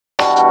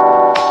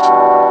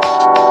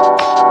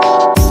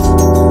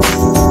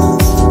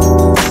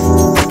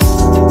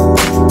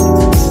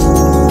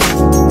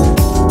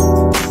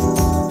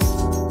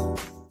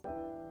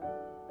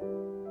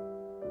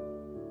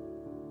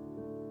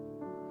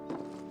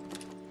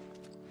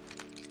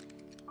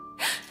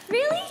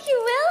Really? You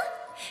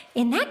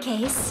will? In that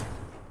case...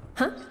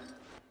 Huh?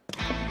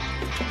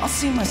 I'll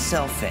see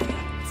myself in.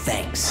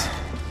 Thanks.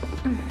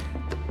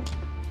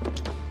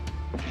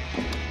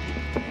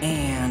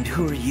 And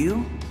who are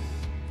you?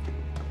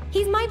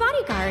 He's my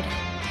bodyguard.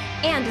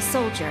 And a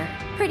soldier.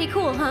 Pretty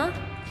cool, huh?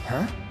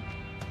 Huh?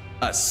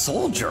 A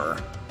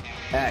soldier?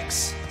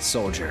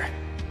 Ex-soldier.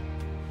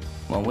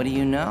 Well, what do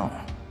you know?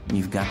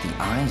 You've got the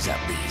eyes, at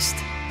least.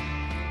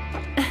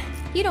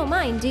 You don't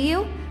mind, do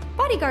you?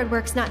 Bodyguard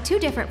work's not too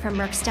different from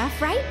merc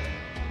stuff, right?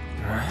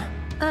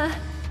 Huh?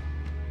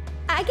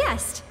 I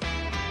guessed.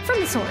 From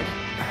the sword.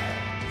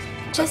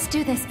 Just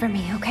do this for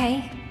me,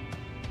 okay?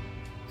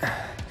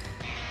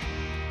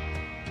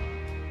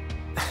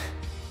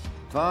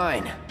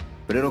 Fine,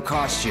 but it'll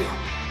cost you.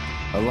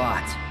 A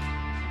lot.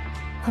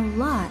 A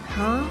lot,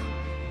 huh?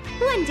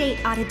 One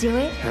date ought to do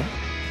it. Huh?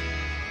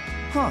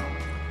 Huh.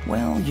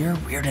 Well, you're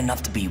weird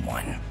enough to be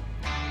one.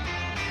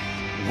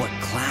 What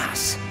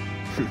class?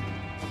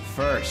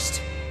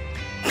 First.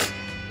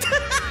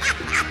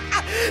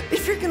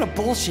 If you're gonna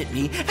bullshit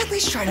me, at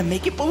least try to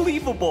make it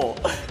believable.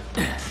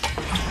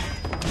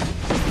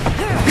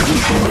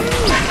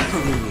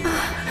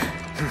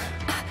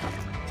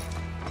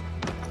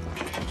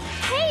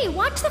 Hey,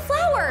 watch the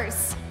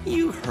flowers!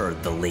 You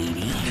heard the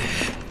lady.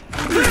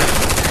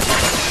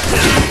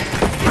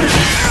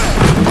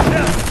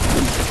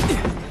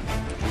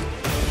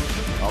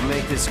 I'll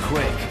make this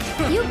quick.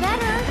 You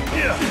better.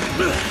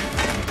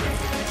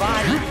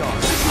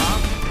 Bodyguard, huh?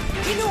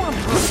 You know I'm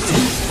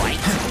personally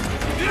right.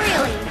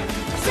 Really?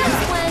 Since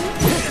when?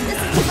 This is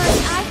the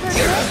first I've heard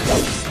of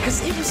it. Because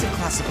it was a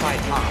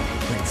classified op,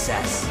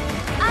 princess.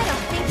 I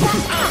don't think that's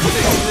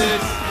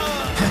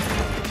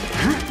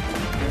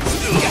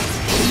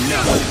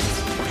No.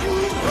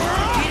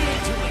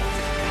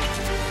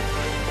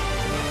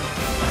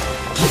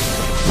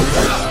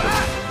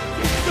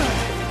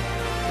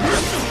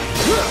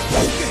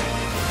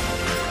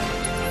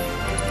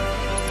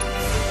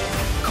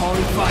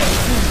 Calling fire.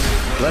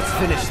 Let's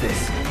finish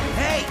this.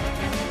 Hey!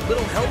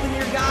 Little help in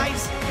here,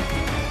 guys?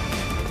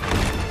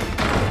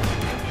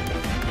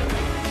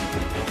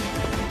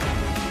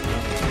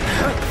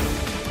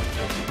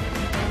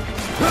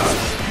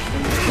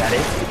 Is that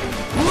it?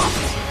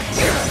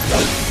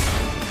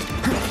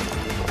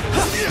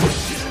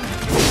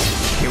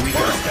 Here we go.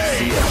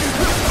 See ya.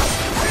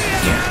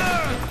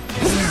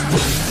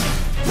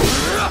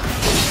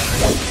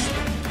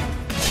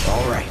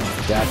 All right,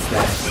 that's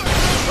that.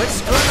 Let's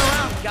run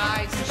around,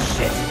 guys.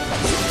 Shit.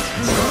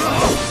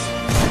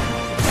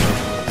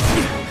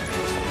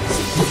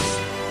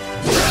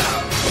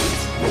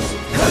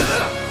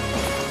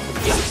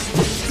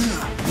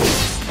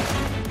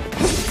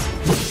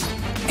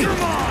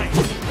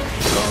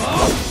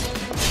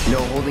 No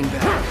holding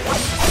back.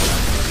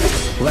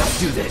 Let's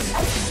do this.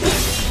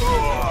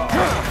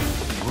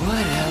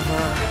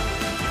 Whatever.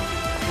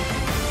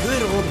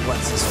 Good old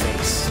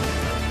what's-his-face.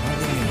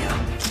 Hallelujah.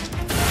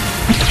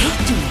 I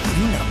hate doing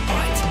cleanup,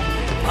 but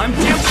I'm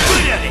damn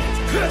good at it!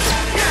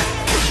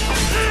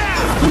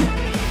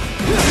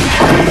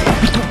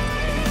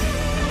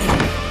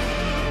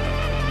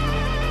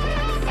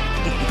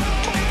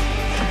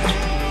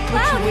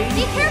 Cloud,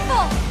 be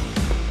careful!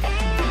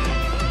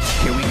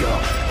 Here we go.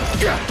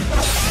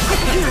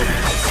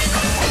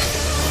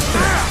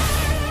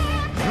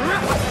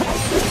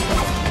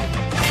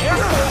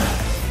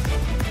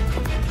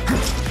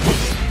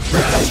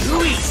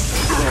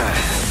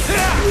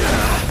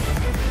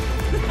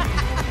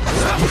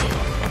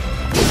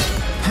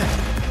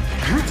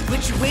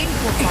 What you waiting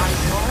for,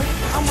 bodyguard?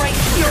 I'm right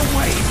here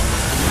waiting.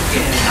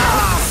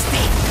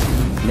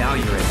 Now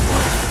you're in.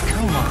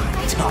 Come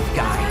on, tough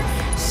guy.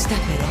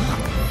 Step it up.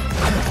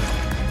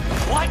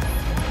 What?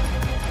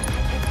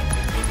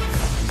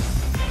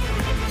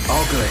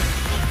 All good.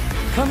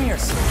 Come here,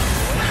 sir.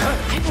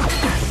 I will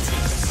fight.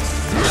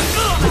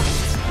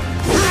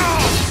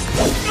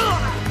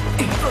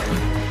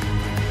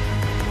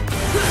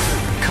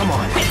 Come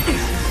on.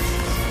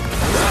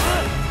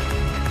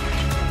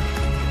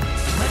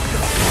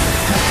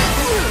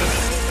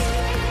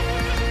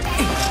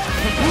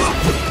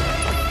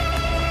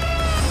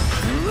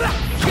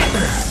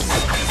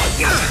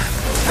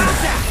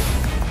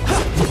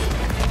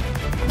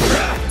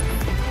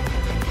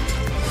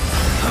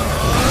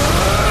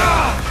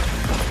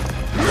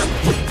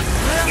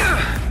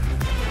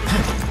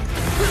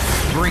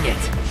 Bring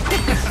it.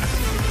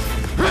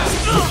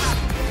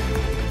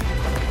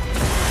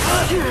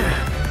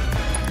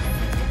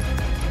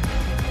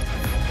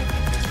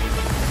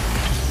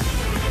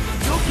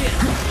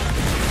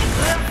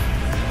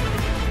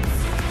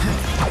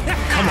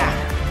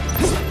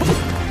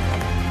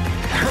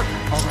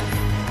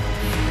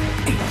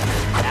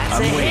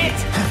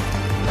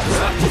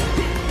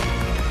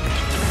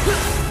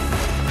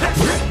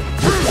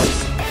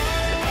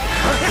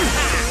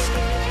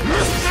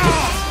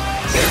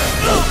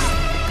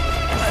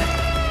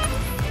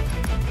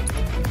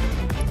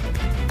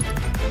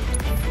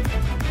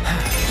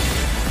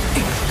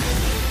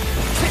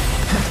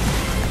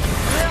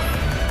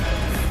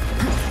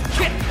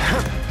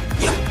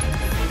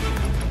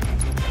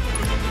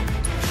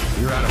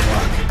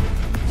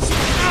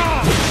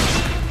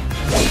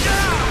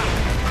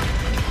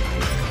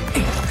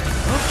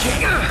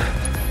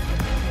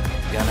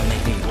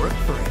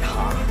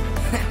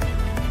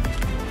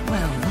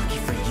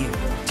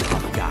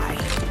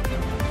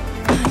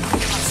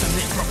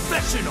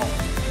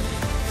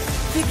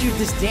 Figured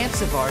this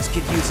dance of ours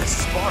could use a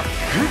spark.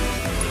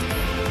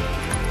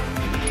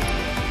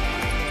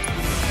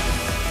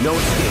 No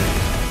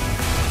escape.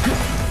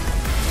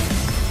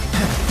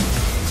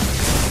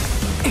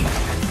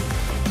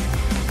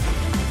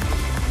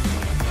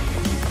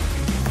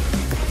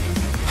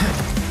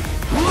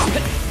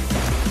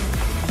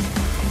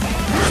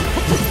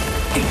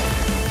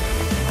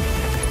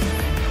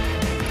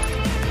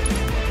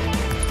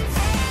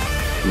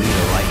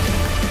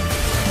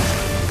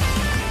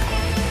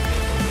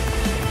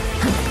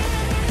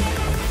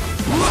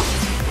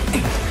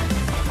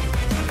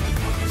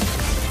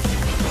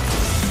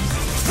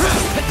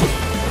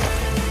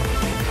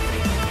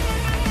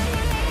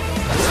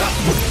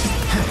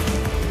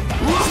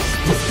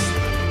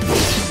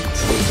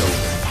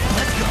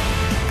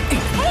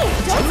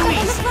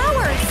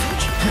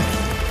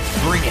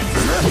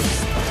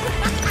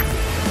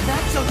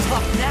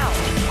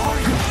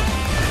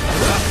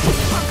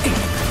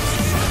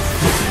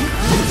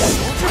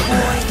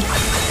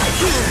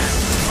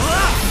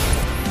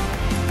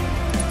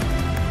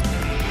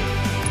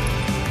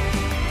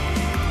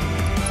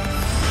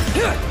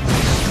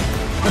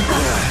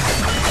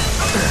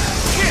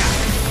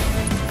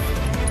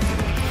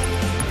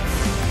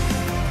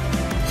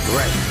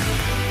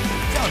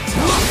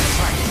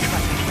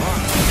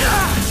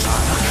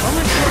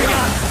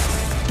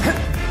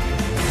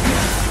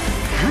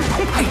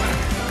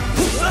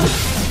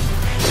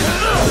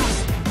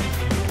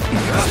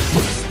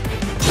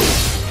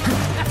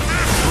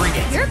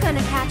 You're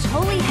gonna catch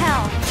holy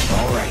hell.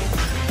 All right.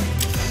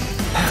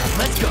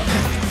 Let's go.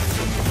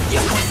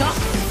 Yeah, what's up?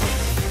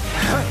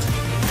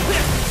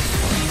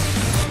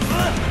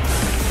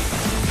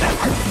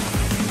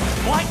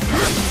 What?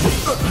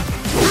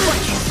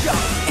 Lucky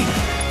shot.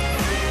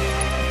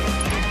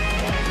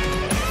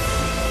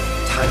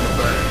 Time to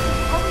burn.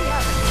 Hurry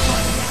up.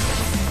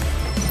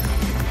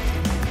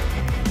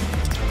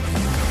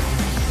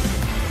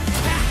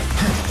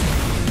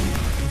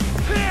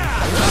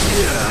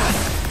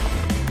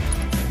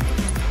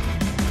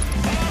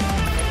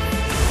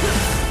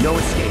 No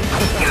escape.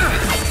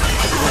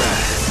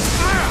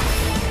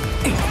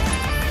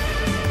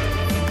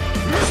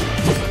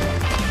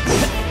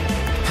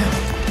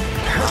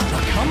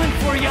 Coming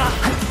for ya.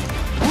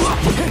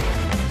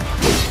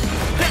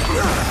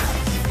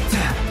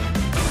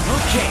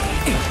 Okay.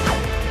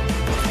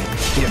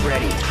 Get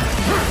ready.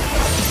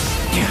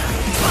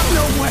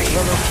 No way.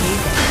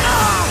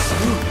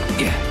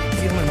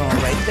 Feeling all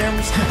right there,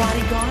 Mr.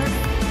 Bodyguard?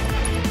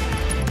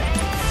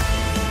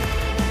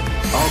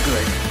 All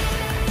good.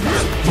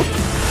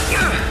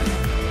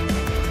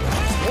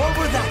 Or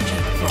where that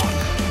came from?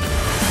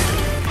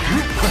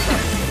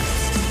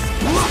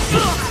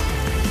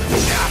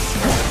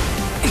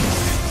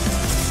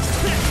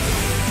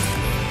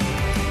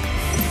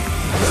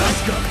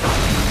 Let's go.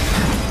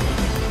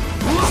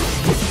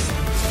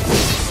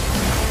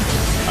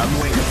 I'm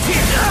waiting.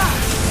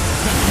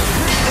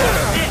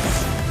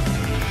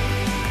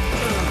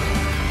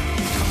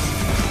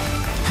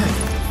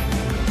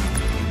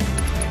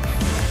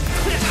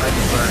 Time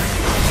to burn.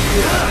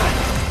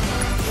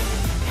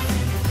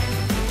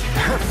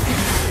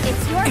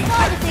 It's your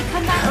fault if they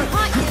come back and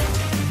haunt you.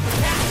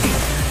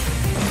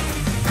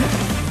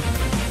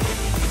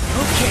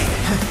 Okay.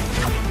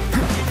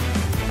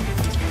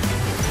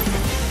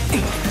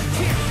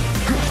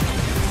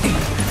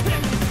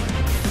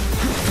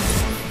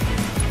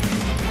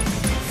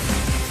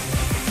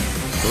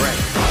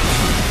 Right.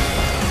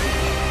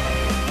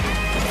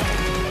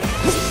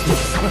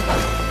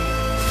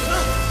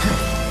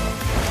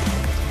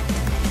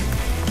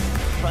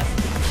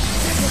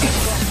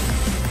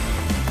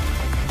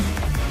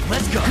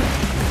 Let's go.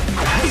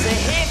 That's a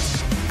hit.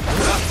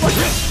 What a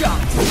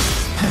shot.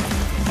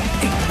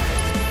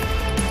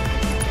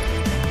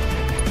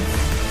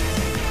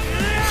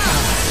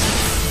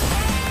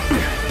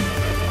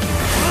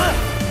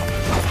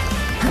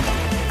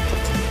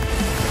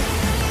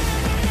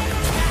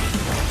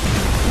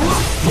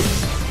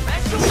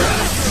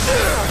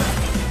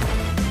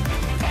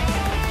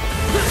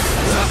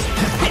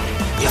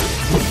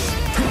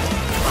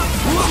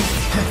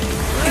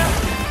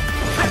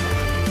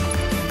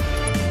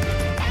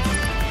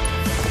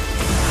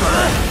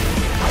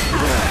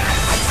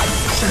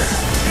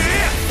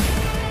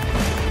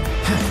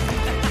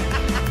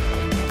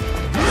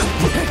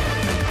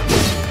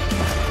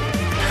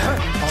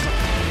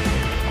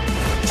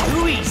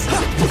 Too easy.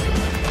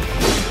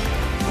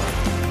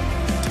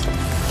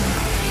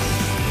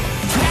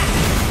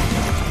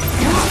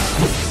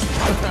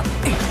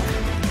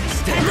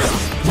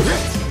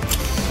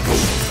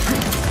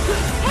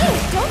 Hey,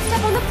 don't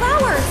step on the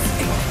flowers.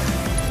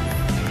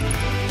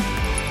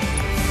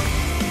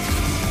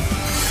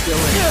 Still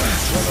in it,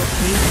 little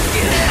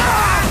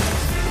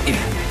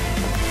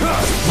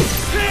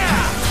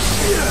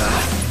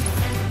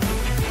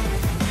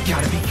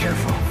Gotta be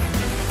careful.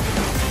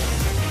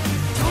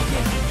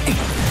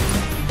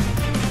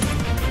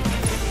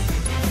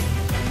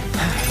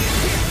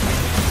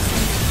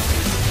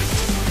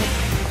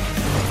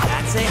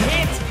 That's a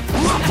hit.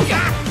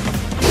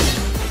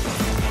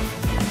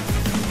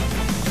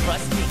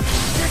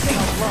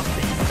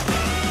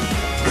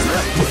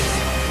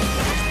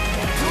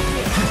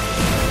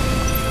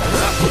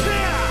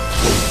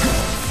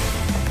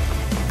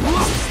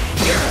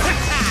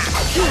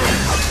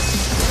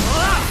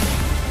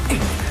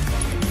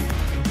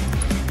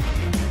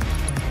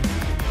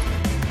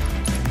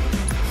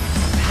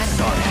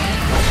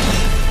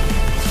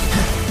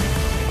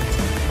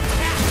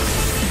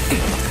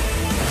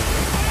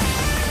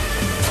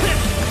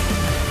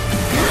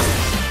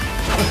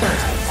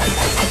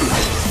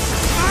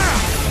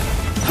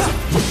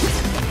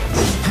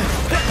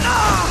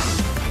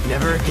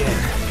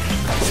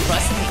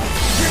 trust me?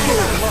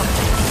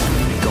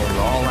 You're going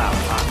all out,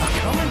 huh? I'm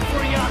coming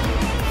for ya!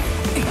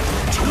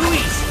 Too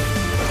easy!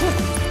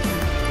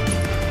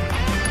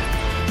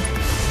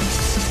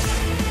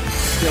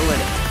 Still in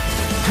it.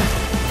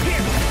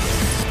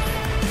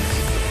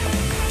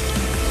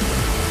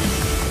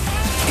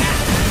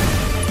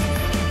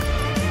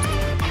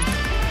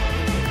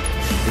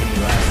 Any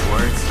last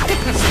words?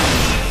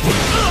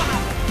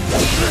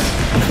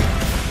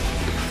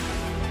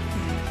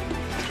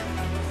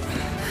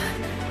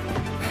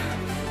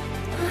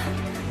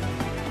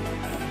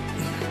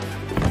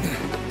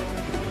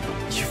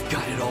 You've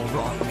got it all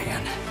wrong,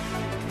 man.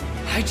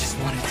 I just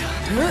wanted to...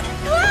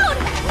 Cloud!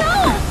 No!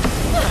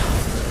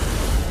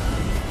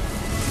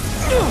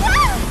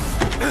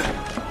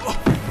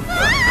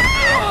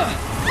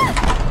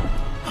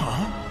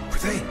 Huh? Are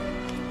they...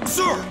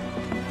 Sir!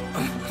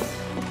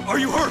 Are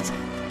you hurt?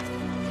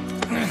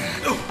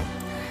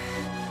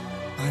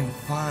 I'm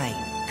fine.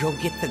 Go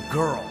get the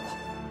girl.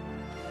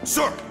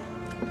 Sir!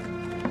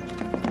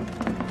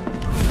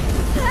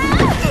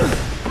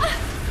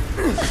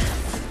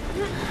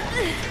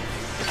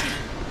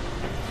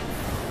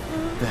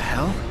 The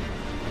hell?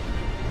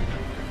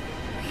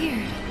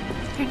 Weird.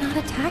 They're not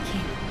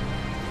attacking.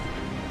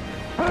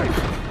 Hey!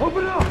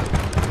 Open up!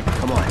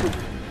 Come on.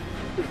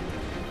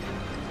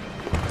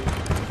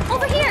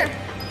 Over here!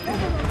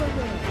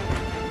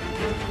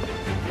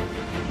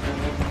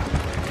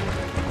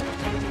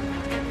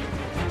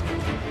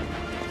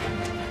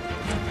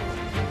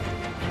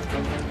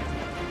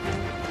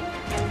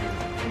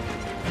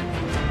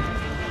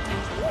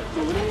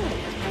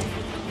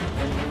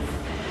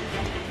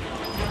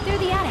 Through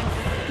the attic.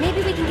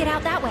 Maybe we can get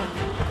out that way.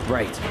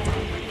 Right.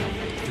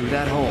 Through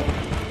that hole.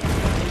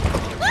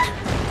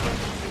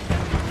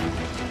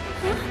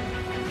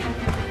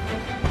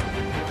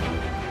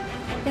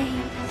 They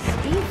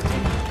saved me.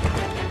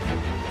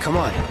 Come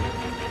on.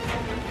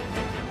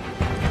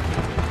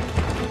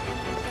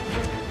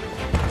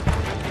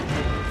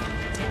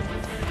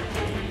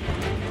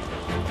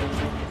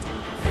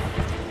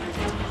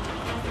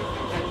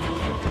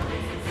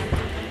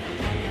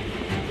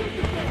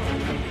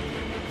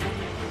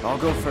 I'll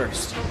go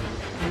first.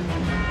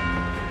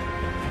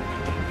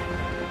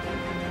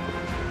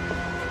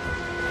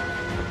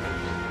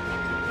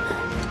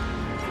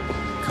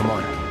 Come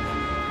on.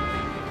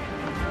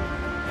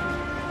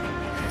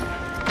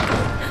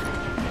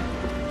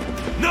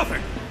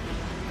 Nothing!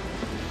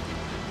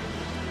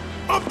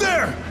 Up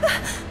there!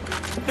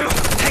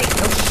 Hey,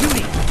 no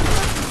shooting!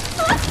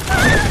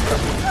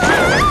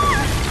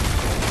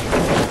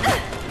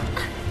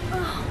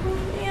 Oh,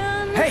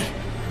 man. Hey!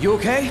 You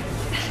okay?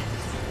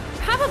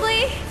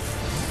 Probably.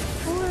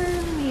 Or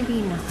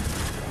maybe not.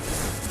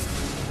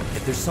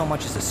 If there's so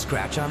much as a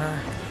scratch on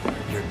her,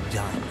 you're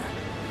done.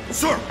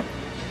 Sir!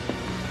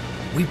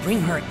 We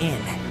bring her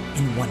in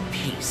one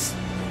piece.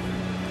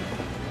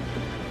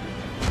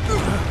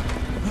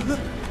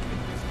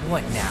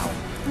 What now?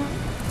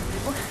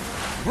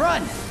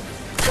 Run!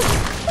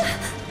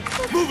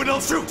 Move it,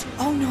 I'll shoot!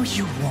 Oh no,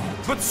 you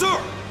won't. But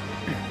sir!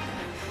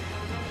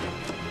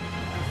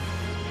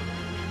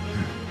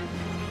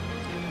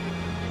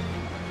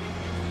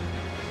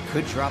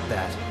 Could drop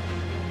that.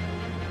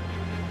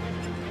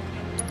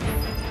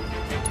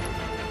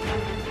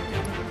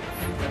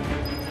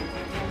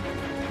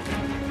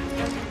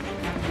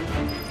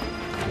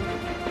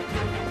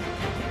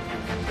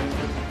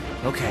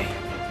 Okay.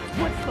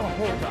 What's the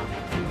holdup?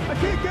 I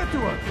can't get to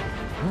her!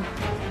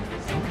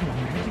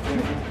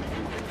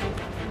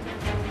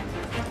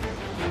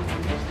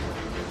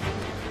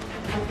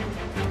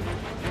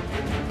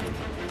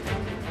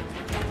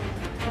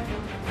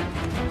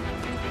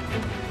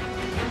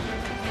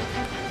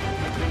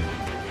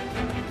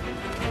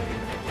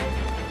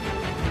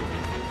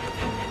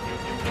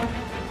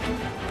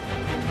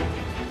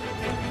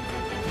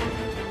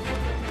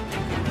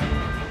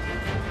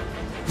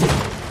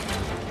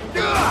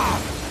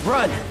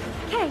 Run!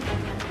 Okay.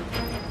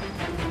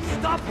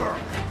 Stop her!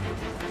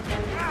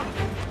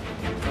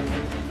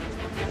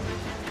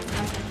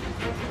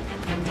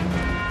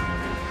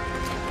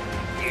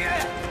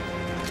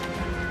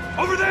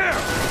 Over there!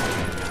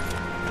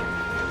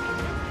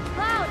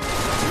 Cloud!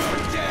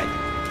 You're dead!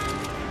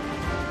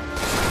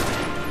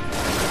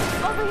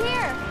 Over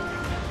here!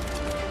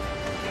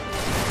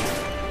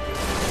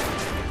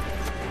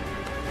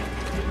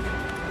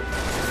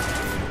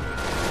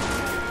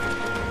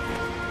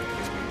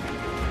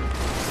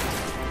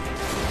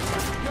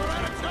 You're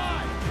out of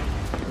time!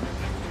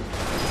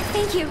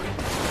 Thank you.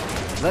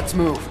 Let's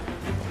move.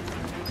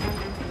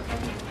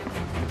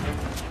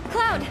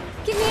 Cloud,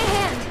 give me a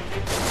hand.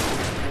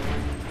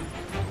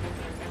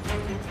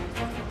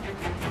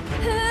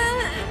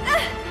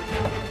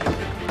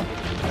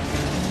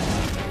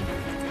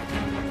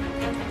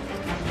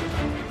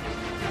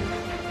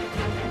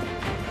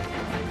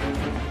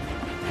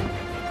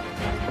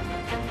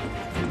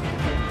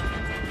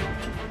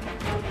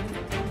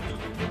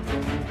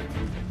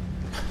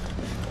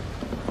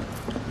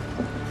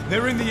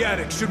 They're in the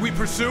attic. Should we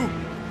pursue?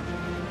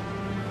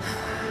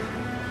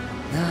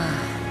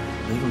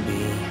 Leave him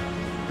be.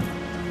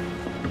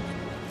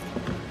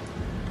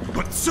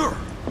 Sir!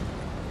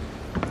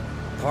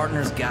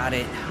 Partners got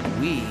it.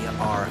 We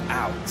are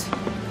out.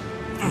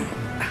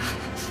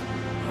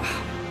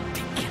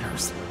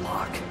 Beginner's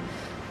luck.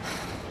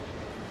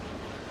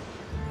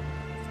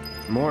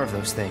 More of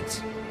those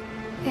things.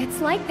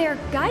 It's like they're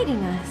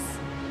guiding us.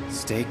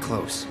 Stay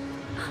close.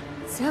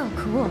 So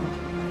cool.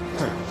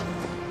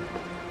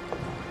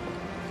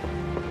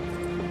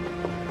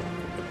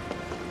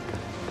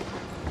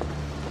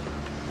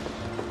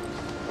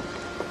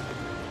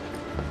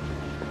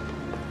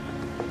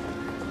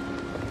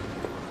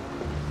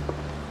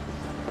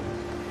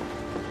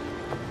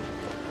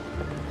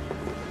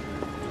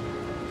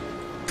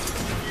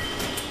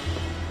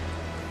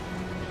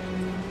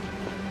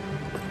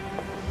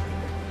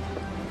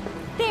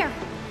 There!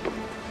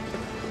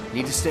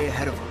 Need to stay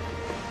ahead of them.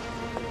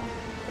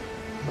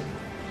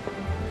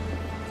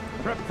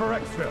 Prep for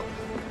exfil.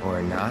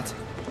 Or not.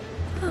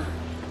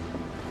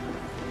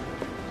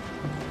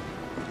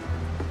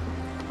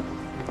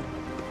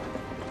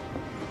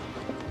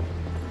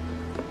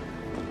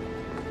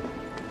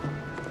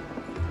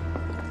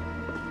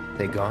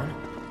 They gone?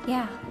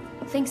 Yeah,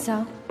 think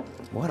so.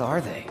 What are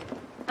they?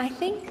 I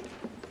think...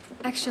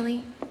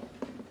 Actually...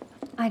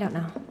 I don't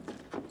know.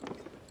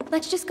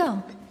 Let's just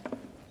go.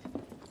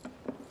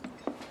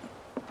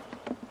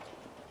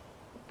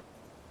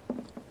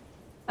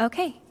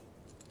 Okay.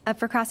 Up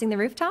for crossing the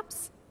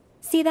rooftops?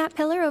 See that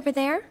pillar over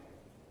there?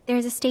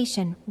 There's a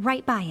station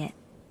right by it.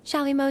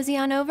 Shall we mosey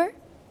on over?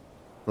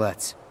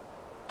 Let's.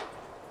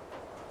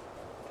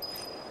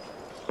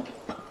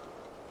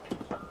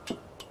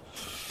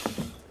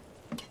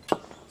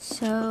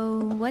 So,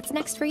 what's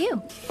next for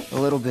you? A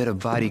little bit of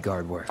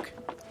bodyguard work.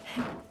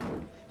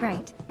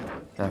 Right.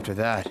 After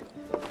that,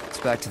 it's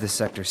back to the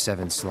Sector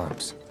 7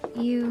 slums.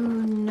 You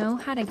know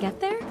how to get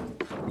there?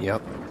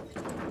 Yep.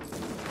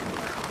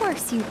 Of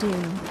course you do.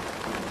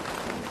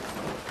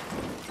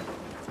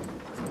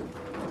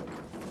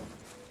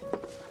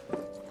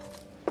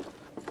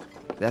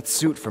 That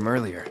suit from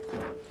earlier.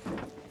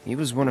 He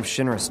was one of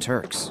Shinra's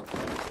Turks.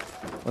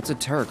 What's a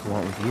Turk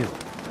want with you?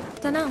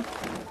 Dunno.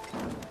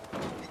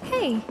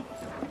 Hey,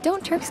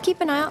 don't Turks keep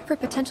an eye out for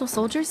potential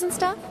soldiers and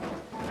stuff?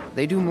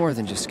 They do more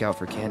than just scout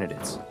for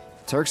candidates.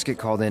 Turks get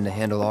called in to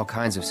handle all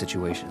kinds of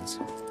situations,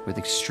 with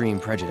extreme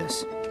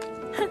prejudice.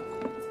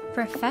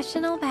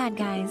 Professional bad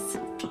guys.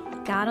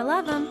 Gotta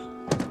love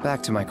them.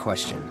 Back to my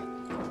question.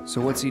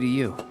 So what's he to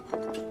you?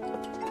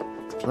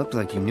 Looked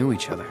like you knew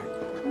each other.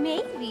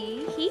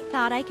 Maybe he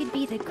thought I could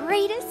be the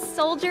greatest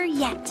soldier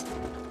yet.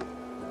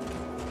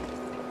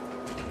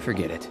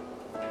 Forget it.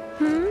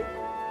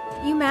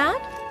 You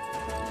mad?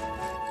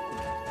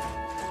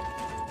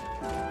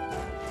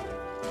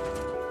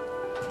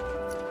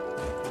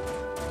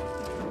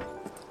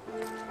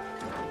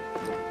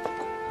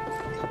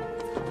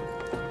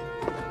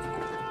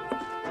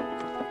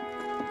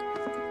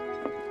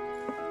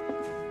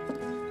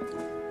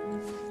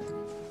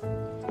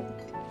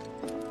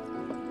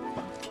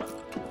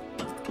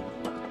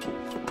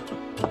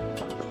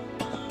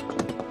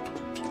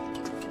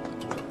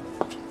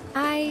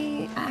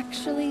 I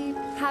actually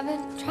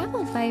haven't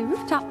traveled by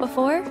rooftop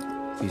before.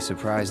 Be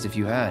surprised if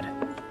you had.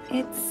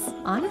 It's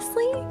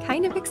honestly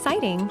kind of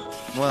exciting.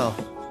 Well,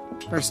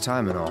 first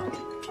time and all.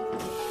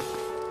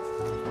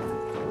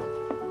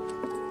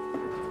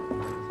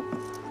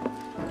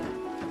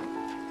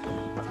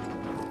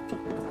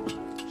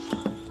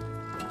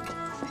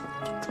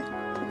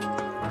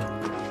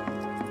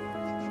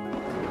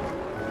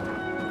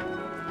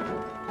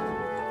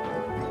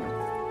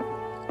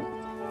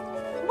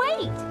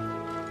 Wait!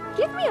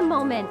 Give me a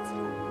moment.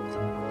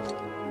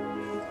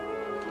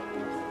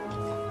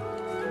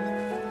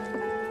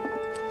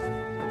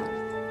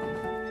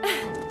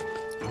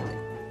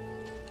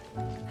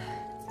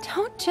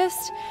 Don't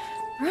just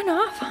run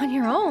off on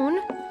your own.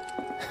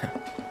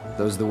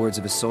 Those the words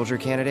of a soldier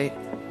candidate?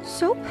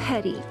 So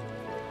petty.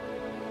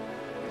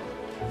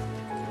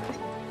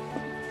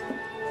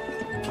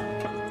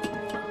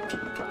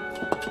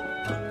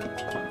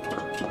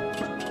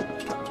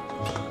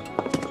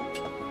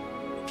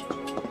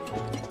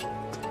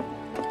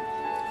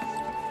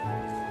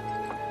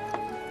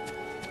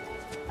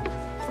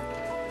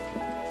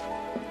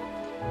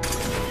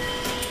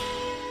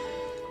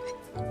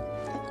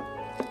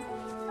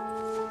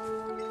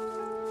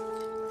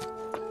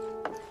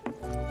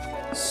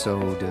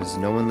 So, does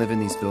no one live in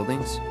these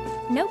buildings?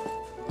 Nope.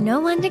 No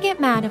one to get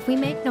mad if we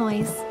make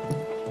noise.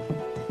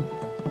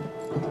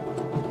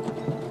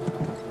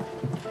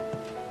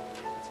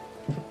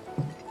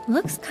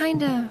 Looks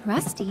kinda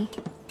rusty.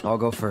 I'll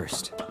go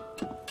first.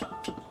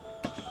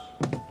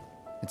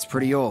 It's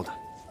pretty old.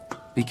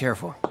 Be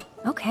careful.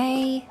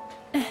 Okay.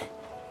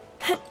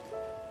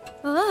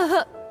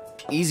 Ugh.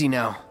 Easy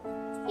now.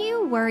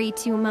 You worry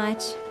too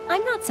much.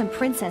 I'm not some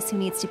princess who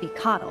needs to be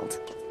coddled.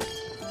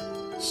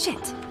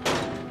 Shit.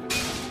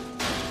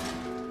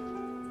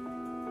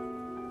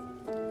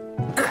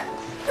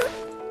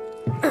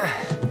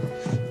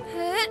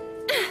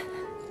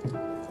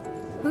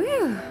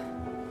 Whew.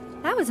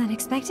 That was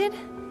unexpected.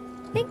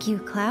 Thank you,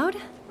 Cloud.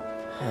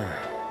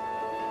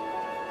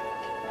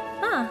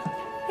 Ah,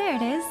 there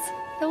it is.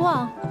 The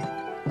wall.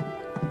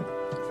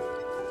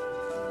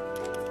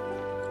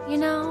 You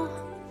know,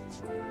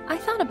 I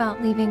thought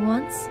about leaving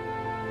once,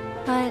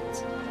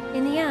 but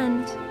in the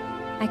end,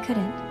 I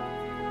couldn't.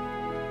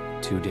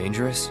 Too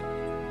dangerous?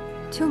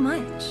 Too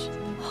much.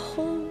 A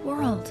whole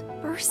world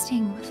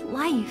bursting with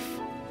life.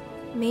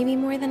 Maybe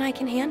more than I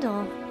can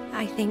handle,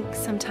 I think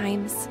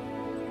sometimes.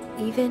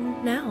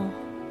 Even now.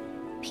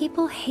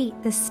 People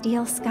hate the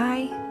steel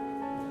sky,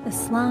 the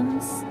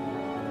slums,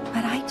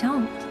 but I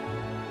don't.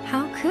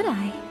 How could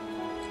I?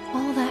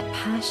 All that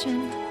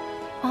passion,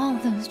 all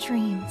those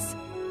dreams,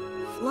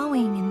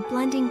 flowing and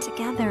blending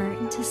together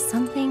into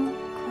something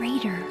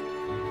greater.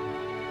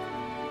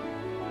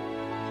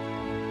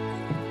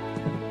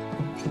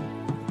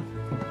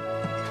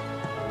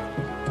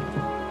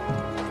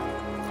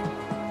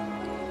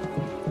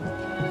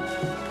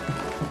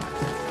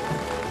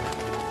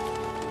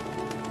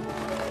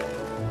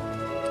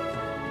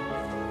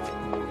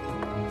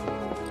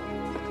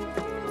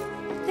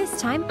 This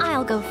time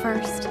I'll go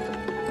first.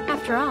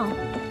 After all,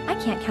 I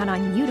can't count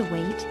on you to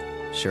wait.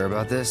 Sure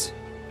about this?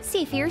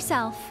 See for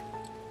yourself.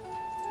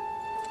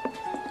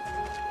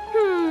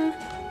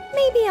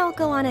 Maybe I'll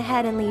go on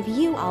ahead and leave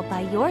you all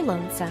by your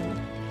lonesome.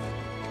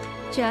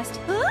 Just,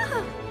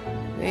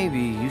 Maybe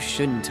you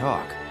shouldn't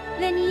talk.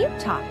 Then you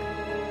talk.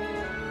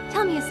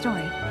 Tell me a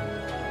story.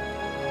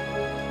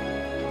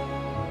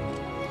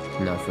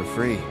 Not for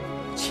free.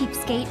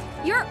 Cheapskate.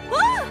 You're...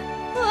 Ugh.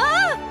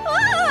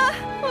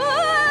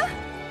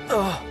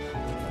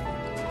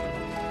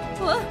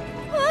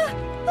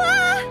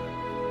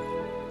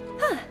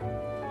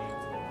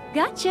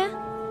 Gotcha.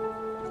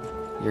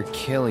 You're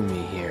killing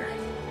me here.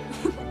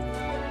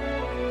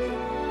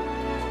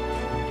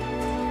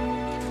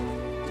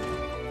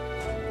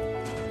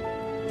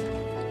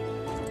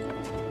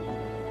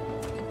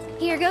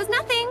 Here goes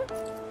nothing.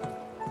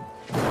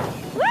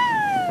 Woo!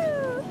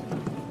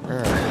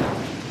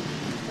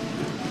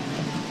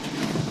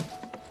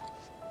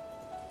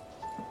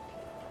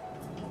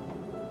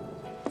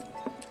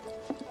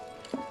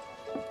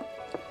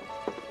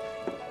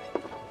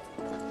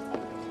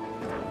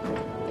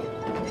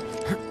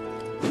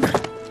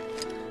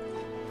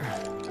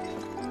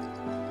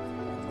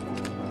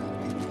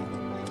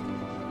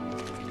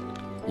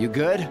 You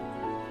good?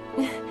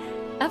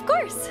 Of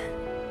course.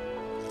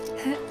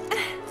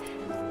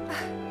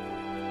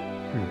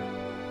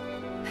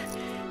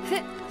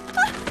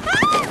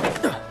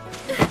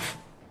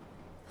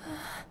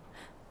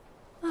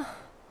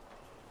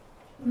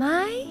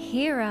 My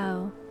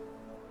hero.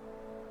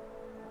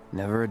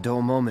 Never a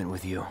dull moment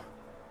with you.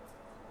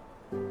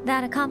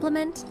 That a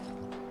compliment?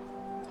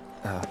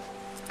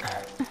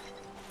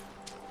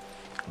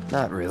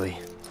 Not really.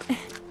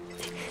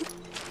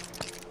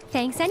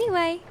 Thanks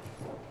anyway.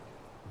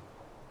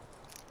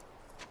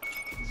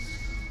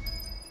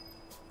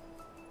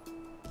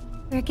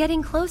 We're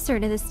getting closer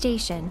to the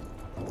station.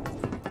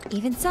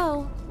 Even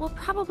so, we'll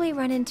probably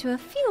run into a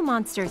few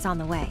monsters on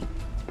the way.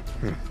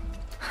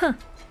 Huh.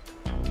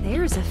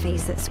 There's a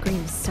face that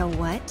screams, "So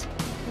what?"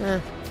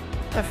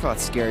 I fought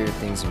scarier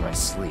things in my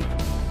sleep.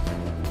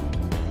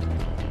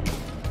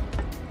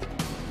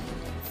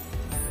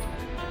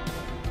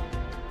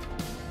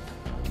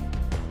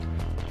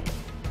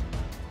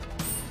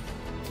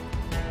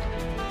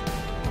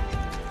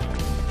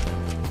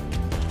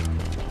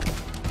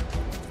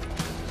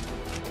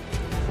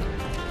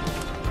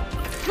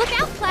 Look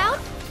out, Cloud!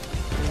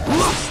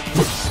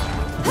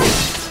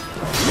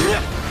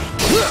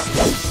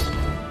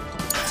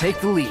 Take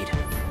the lead.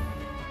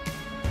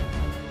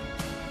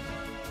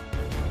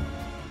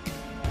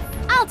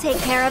 I'll take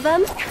care of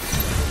him.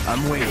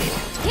 I'm waiting.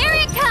 Here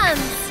it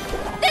comes!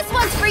 This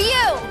one's for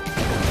you!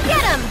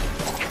 Get him!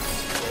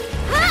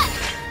 Ha!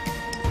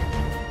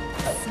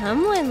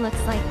 Someone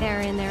looks like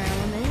they're in their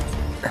element.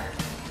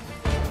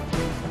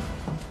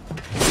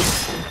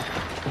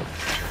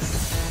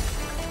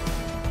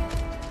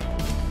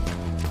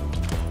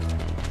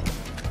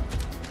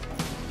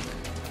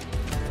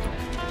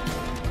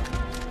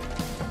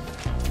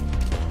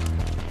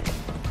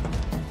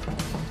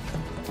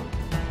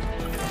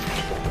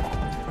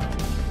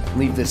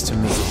 Leave this to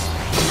me. I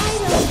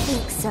don't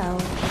think so.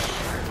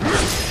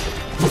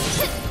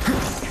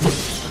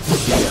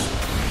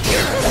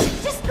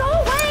 Just go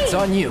away! It's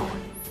on you.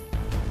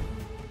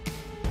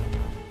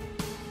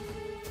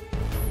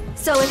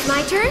 So it's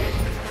my turn?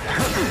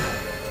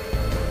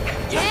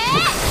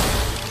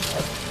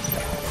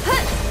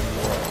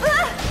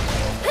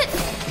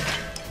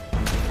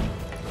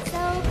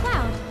 So,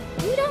 Cloud,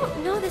 you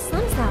don't know the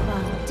slums that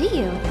well, do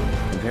you?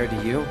 Compared to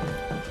you?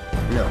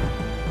 No.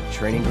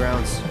 Training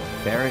grounds,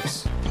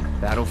 barracks,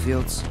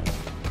 battlefields.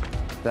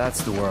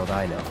 That's the world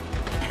I know.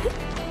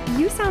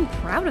 You sound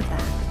proud of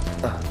that.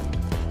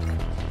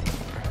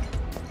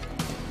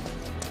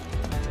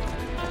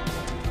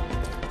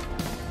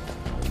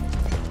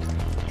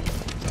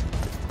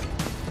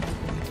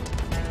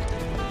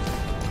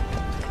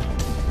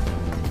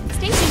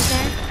 Station's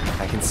there.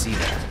 I can see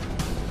that.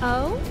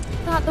 Oh?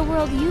 Thought the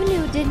world you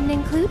knew didn't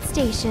include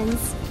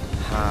stations.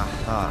 Ha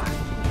ha.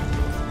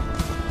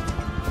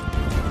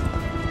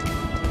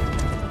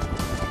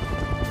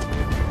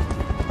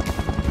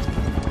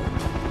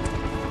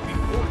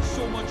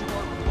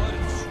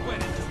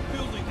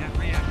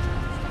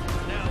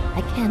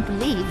 I can't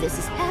believe this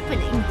is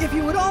happening. If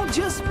you would all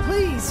just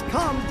please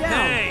calm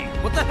down. Hey,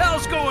 what the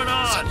hell's going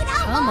on?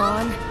 Come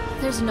on.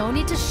 There's no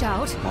need to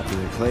shout.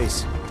 Popular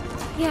place.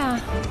 Yeah,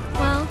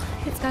 well,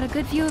 it's got a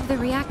good view of the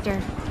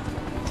reactor.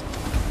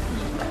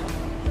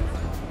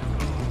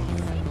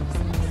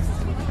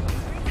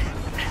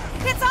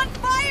 It's on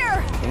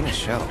fire! Ain't a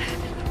shell.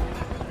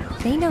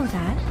 They know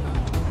that.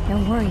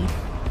 They're worried.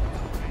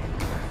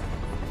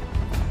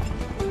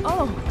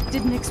 Oh,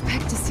 didn't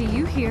expect to see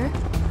you here.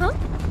 Huh?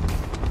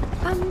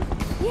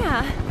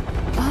 Yeah.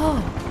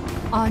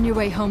 Oh, on your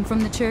way home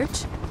from the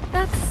church?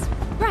 That's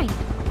right.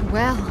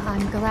 Well,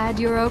 I'm glad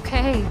you're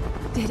okay.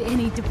 Did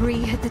any debris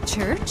hit the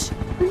church?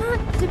 Not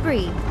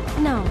debris,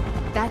 no.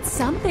 That's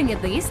something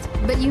at least,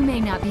 but you may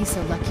not be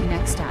so lucky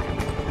next time.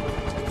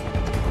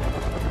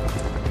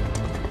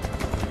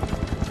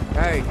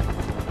 Hey,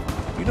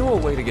 you know a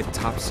way to get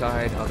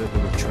topside other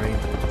than a train?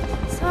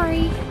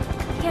 Sorry,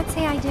 can't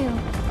say I do.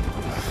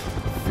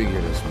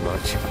 Figured as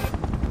much.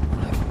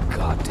 What a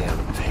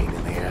goddamn pain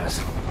in the ass.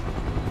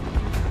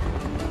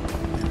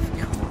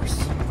 Of course,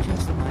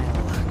 just my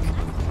luck.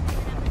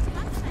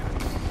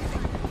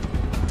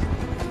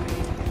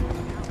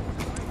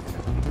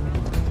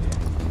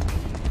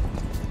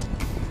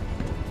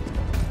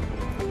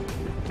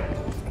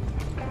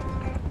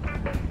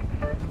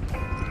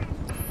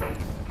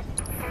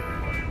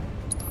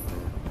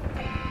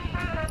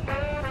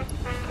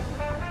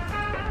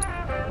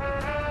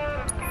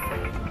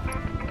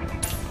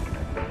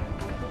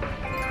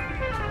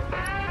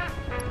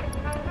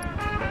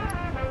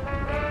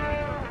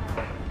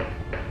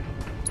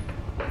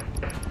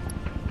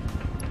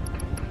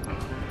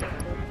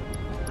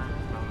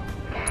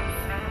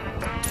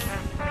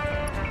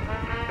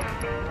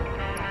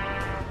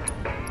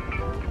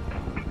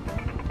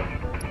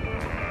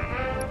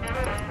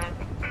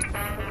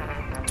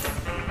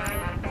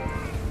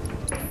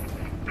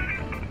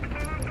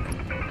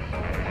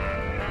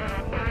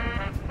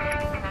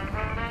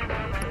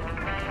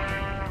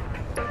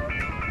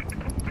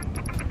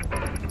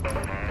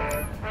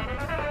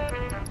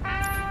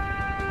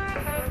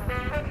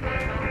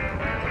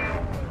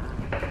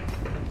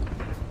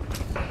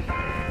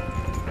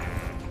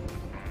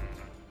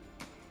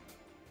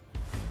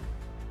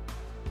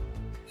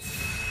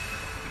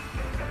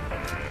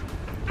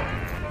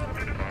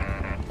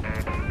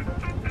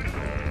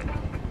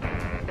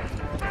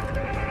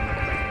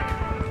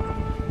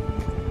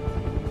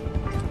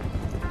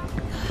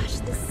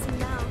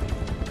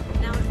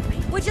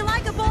 Would you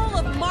like a bowl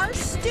of marsh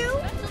stew?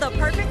 The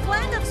perfect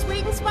blend of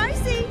sweet and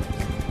spicy.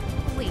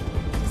 Wait,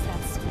 is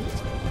that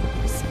sweet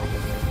or spicy?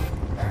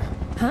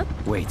 Huh?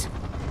 Wait.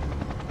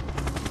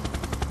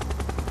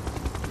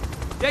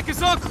 Deck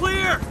is all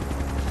clear!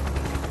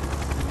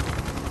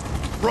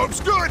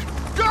 Rope's good!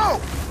 Go!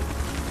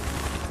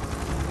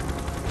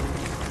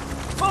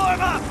 Pull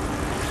him up!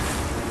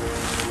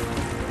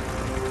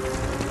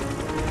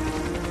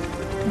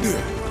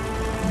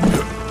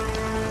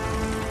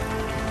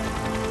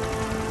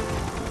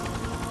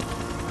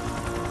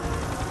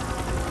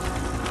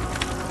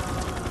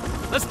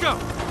 Let's go!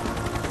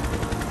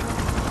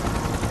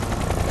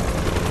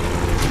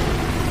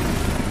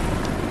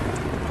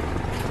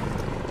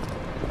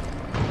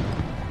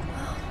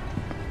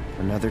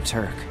 Another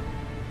Turk.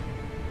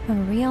 A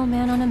real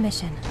man on a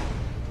mission.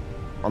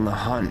 On the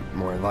hunt,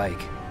 more like.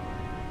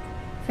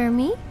 For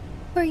me?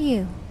 For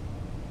you?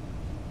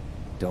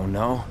 Don't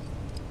know.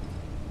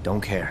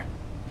 Don't care.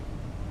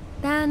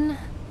 Then,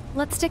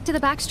 let's stick to the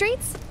back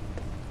streets?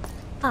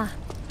 Ah.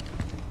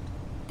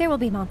 There will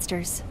be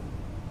monsters.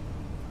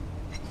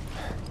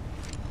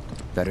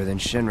 Better than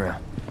Shinra.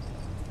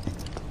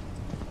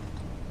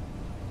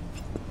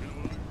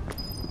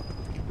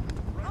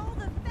 All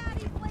the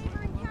fatty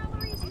flavor and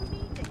calories you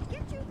need to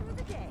get you through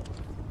the day.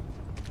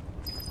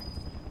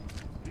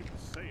 People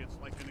say it's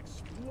like an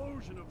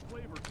explosion of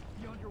flavor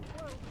beyond your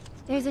wildest.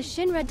 There's a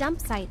Shinra dump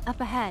site up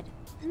ahead.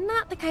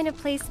 Not the kind of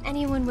place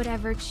anyone would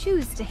ever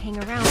choose to hang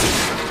around.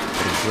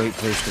 A great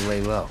place to lay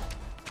low.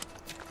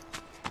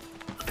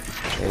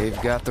 They've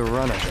got the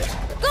run of it.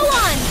 Go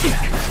on!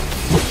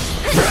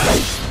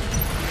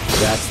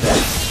 That's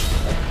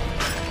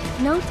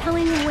that. No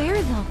telling where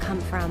they'll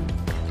come from.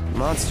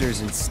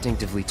 Monsters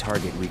instinctively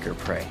target weaker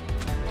prey.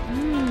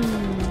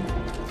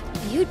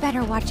 You'd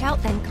better watch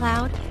out then,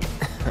 Cloud.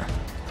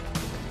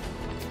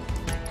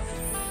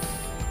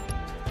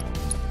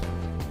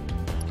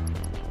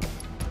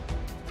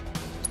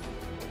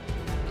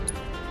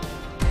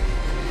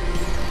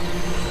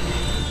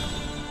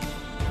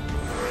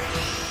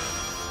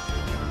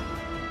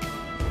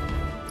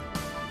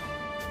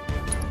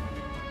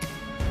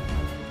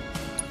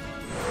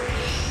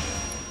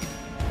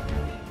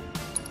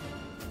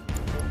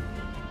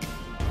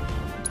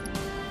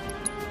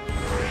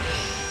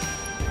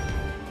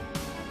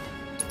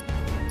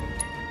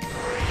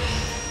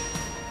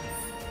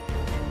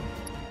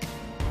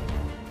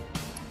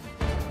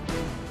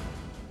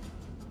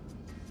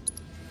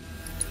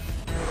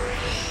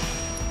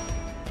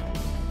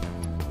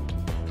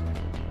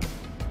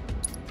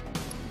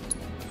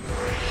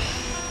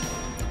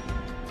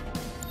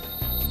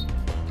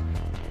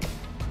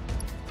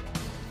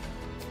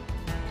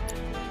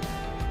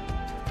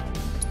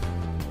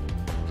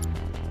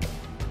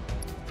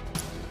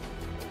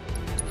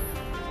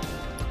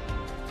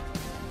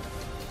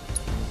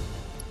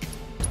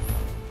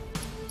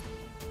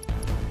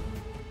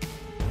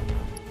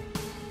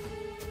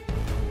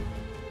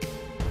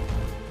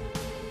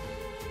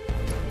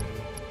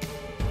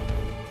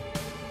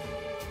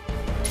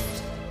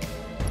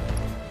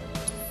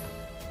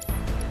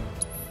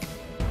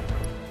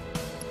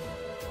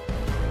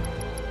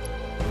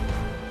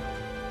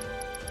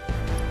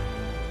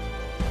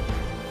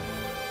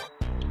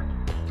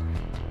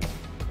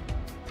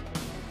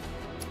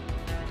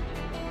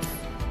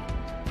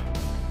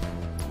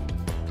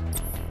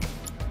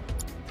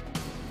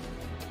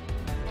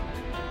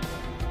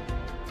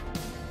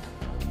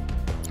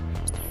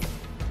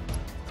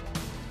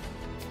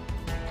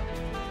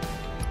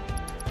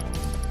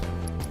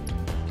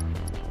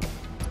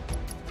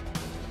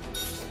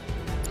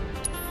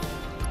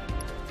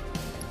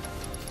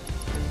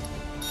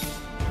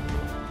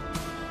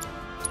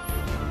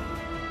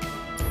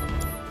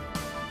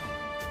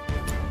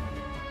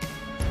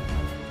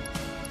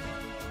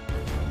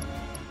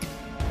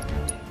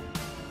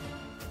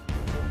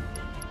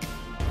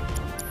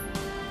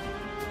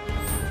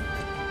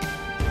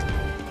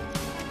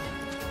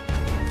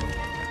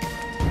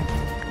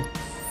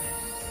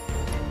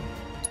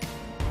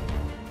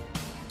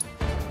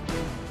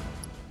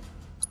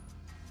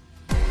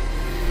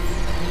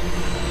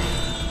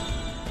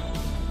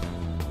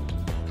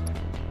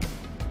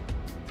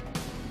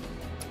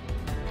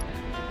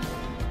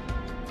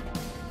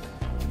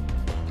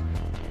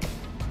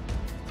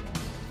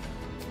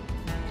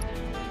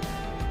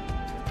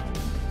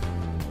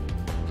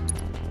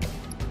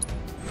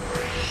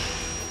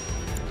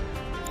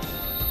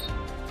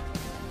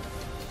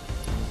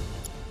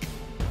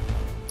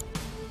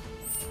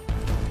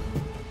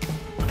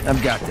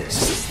 I've got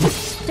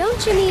this.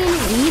 Don't you mean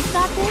we've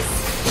got this?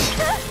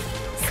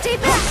 Stay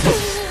back!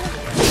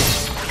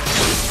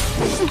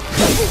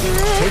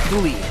 Take the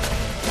lead.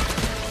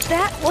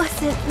 That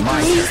wasn't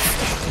nice.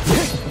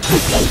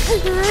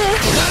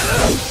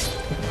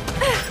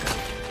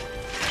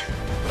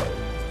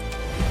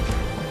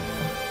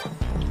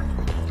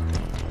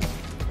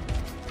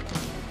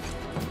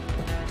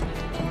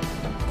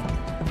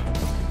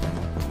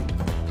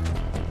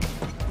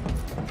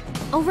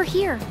 Over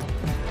here.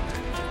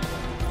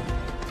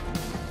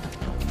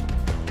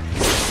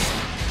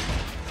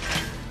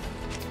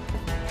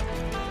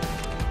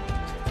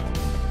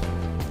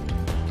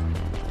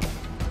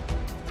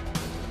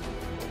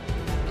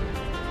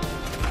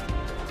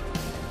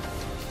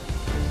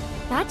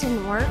 That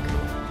didn't work.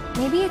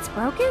 Maybe it's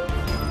broken?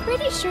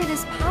 Pretty sure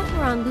this path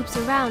we're on loops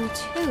around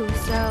too,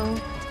 so...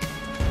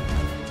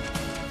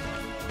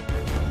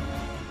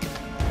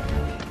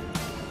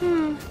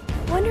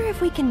 Wonder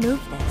if we can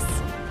move this.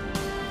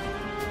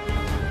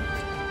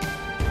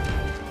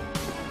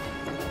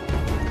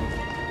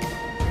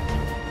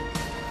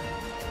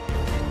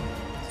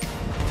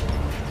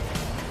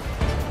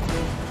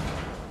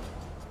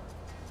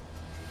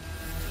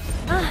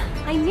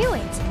 I knew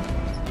it!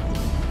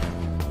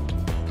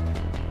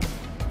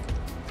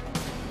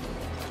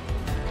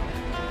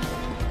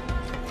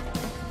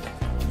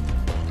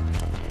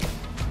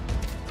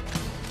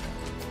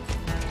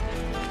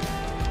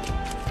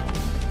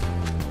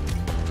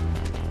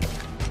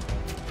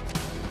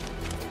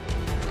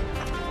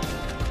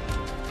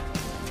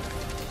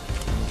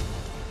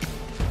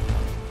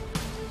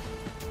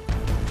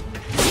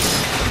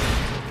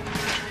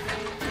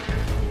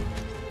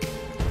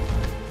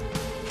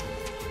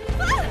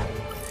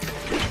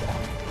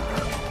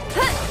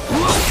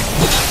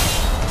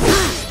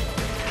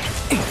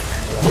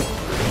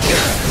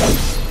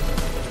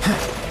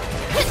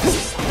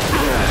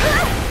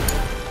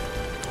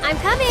 I'm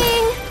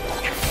coming!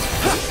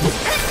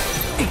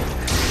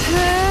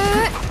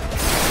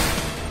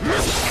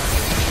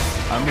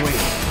 I'm waiting.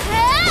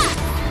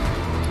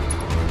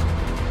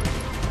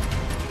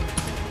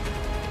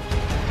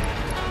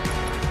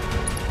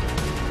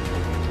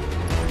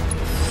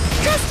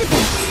 Just a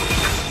bit.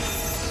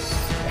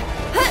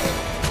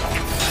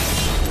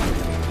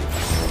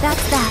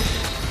 That's that.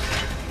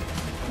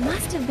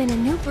 Must have been a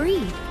new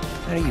breed.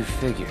 How do you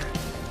figure?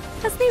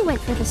 Because they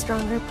went for the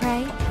stronger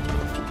prey.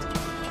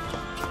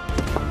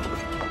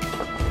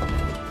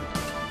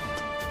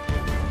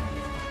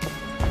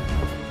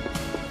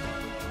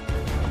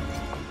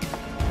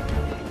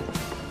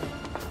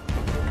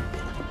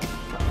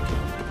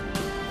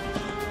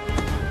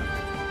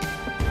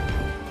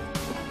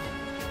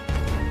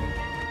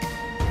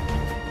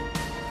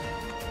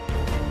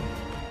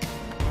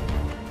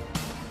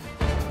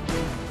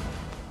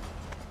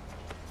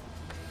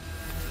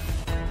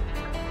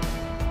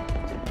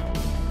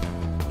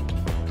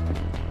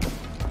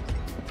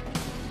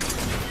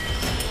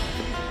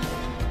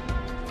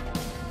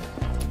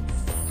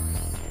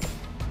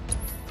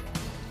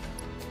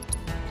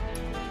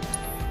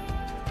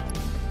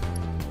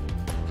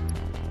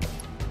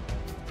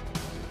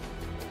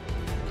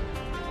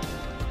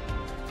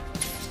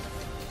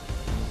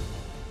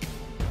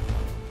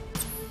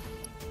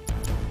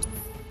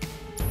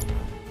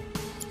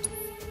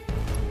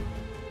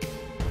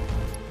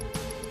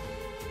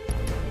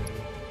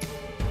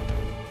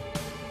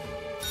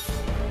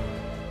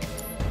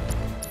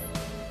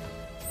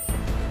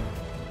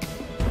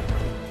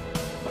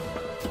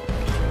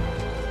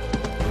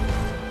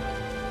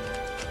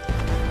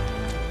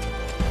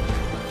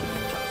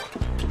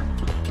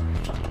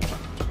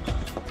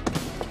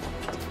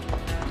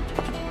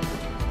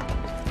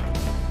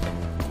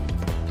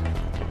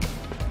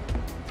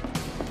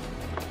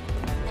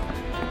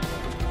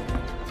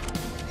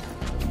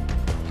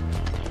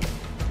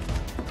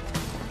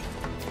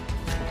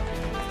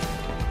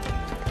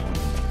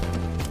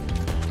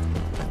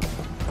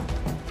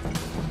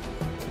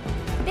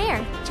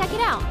 Check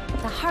it out.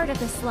 The heart of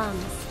the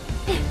slums.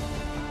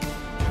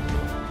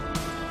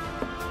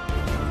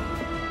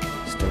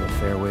 Still a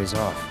fair ways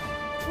off.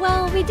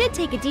 Well, we did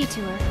take a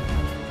detour.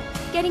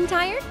 Getting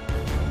tired?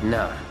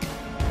 Nah.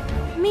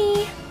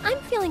 Me, I'm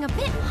feeling a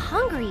bit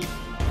hungry.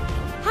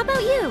 How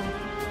about you?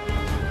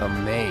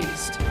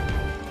 Amazed.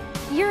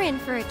 You're in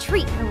for a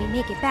treat when we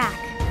make it back.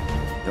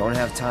 Don't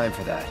have time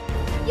for that.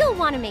 You'll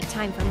want to make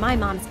time for my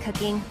mom's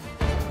cooking.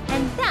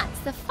 And that's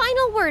the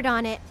final word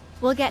on it.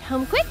 We'll get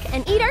home quick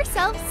and eat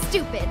ourselves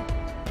stupid.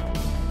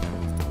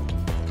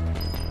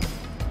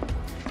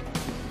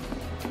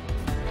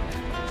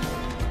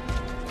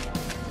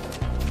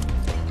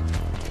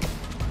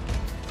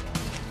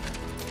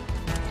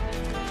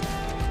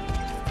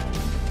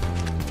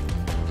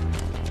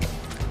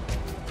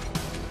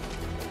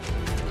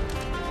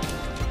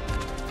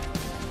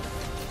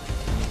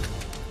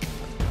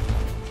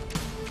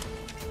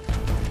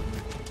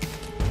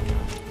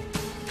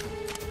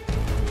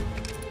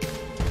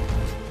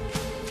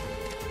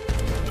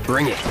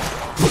 Bring it.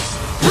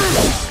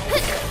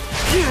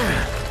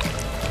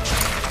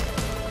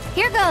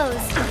 Here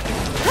goes.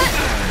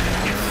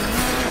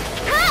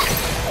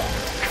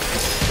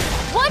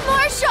 One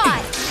more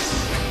shot!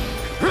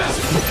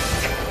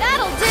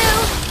 That'll do!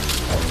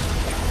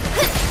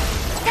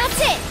 That's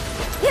it!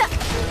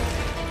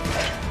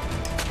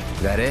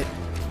 That it?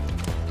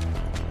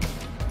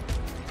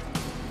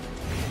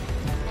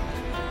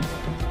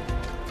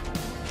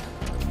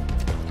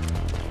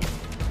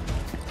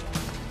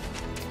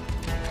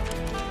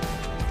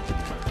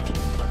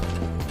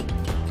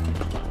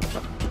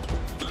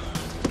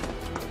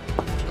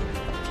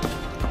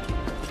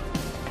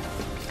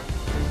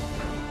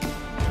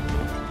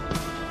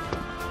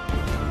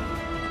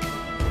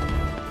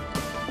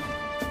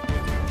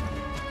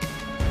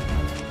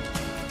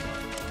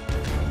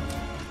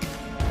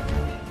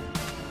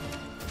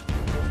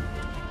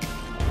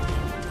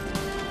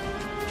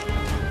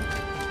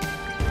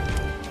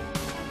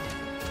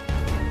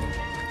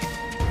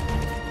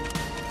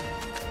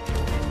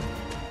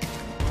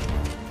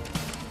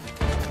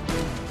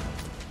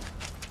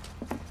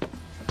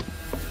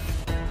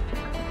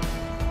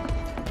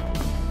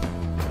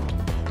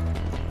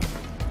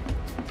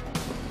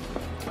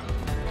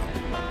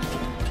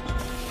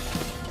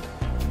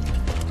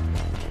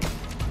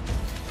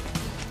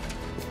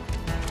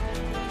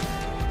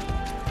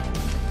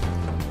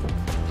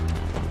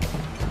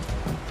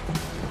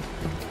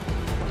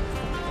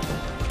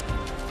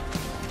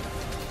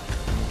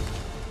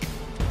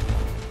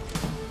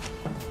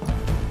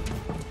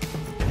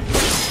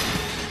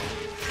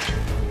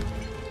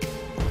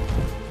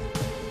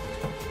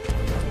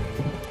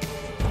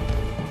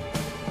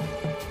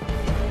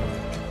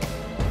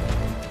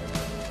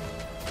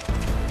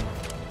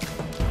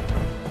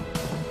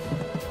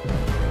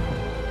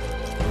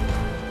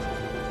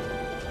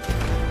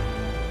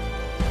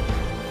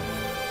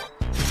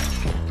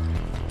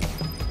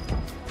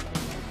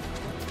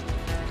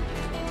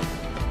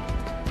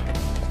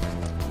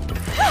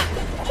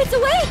 It's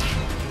awake!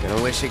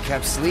 Gonna wish it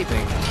kept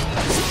sleeping.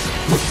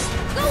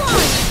 Go on!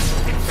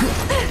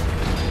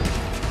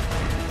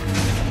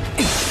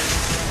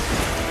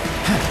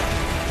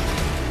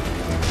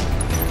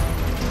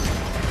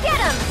 Get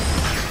him!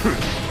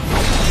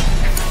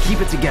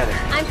 Keep it together.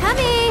 I'm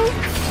coming!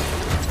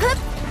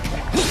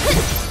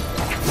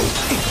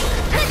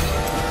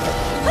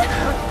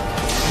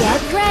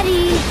 Get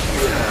ready!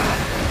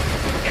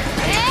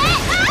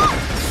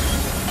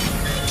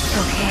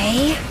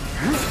 Okay.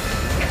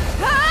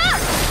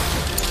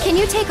 Can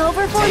you take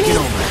over for me? Take it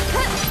over.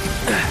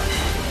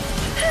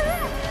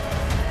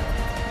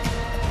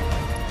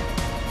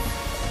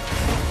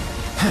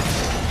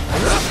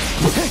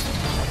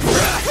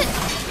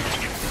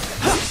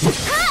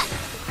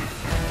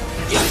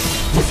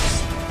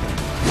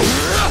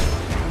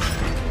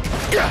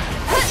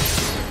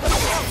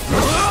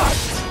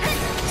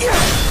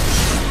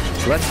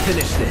 Let's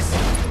finish this.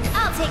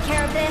 I'll take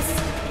care of this.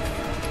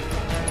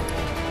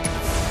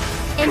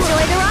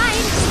 Enjoy the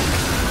ride!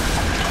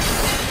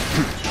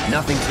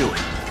 Nothing to it.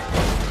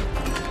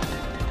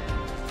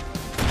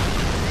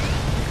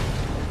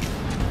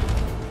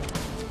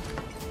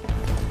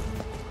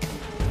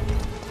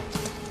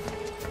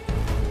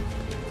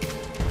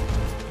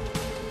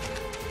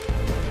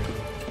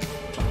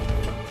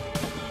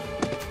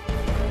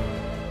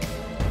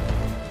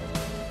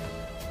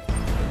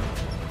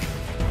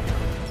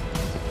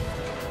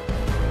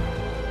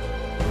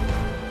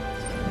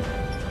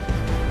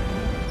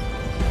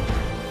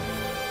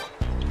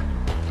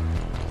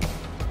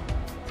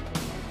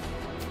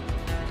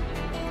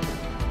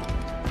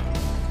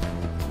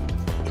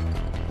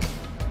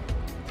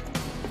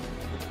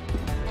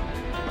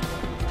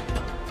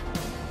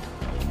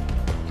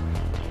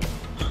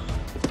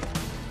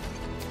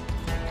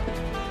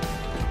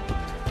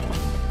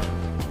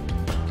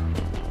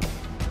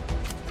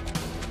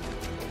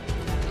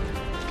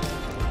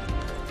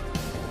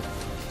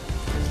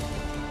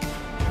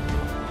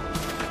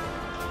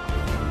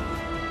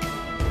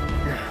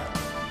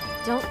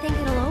 Don't think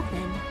it'll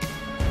open.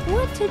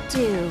 What to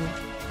do?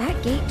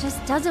 That gate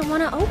just doesn't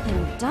want to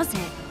open, does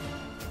it?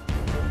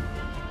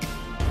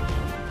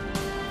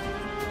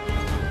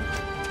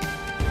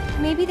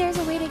 Maybe there's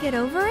a way to get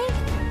over it?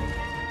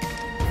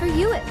 For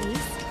you, at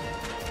least.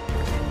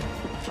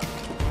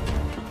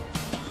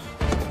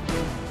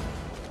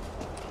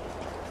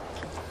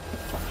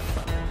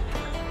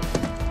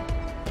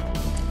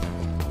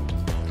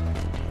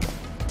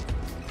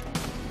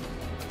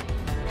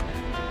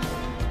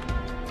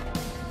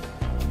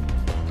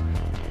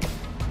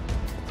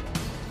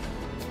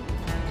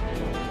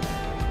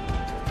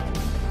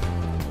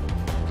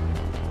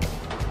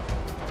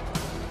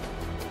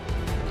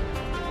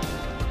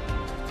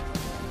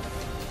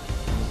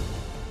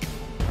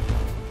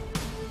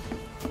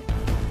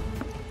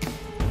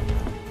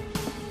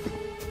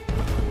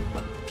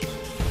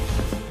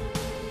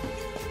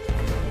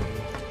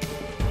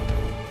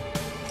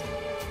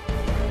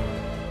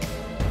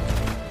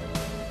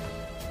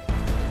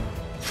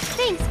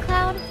 Thanks,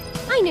 Cloud.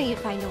 I knew you'd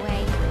find a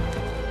way.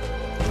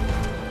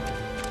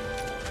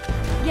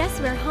 Yes,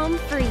 we're home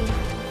free.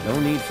 No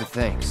need for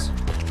thanks.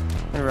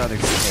 I'd rather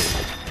get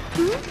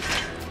paid.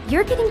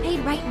 You're getting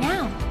paid right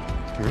now.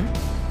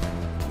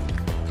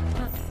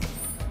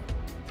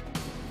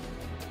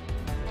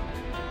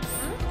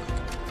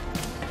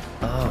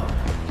 Oh.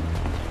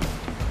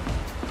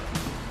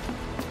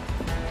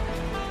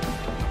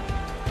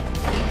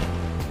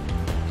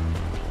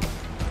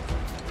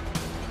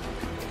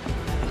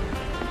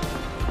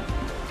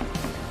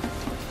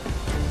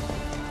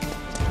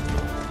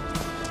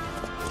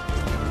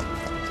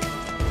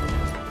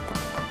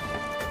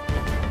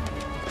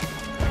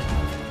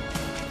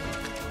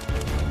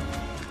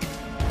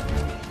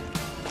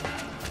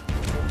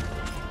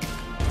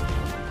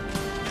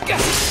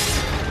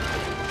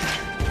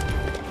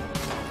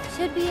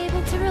 Should be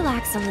able to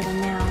relax a little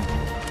now.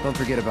 Don't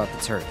forget about the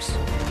Turks.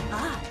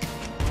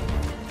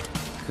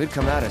 Could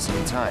come at us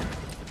any time.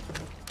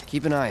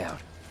 Keep an eye out.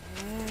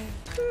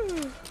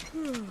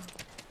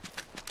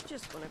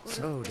 Just wanna go to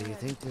So, do you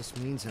think this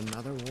means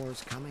another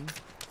war's coming?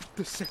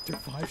 The Sector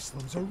 5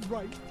 slums are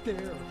right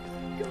there.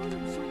 God,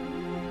 I'm so...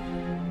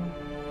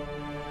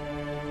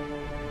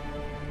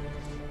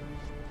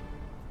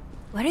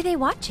 What are they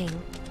watching?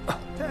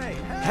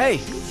 Hey!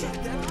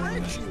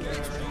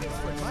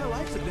 My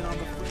lights have been on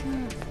the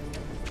fritz.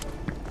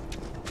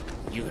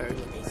 You heard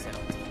what they said.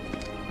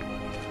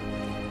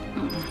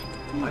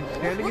 I'm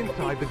standing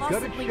inside the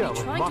gutted shell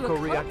of Mako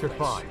Reactor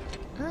 5.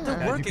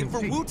 They're working for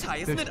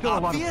Wutai, isn't there's it still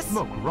obvious? a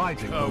lot of smoke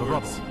rising from the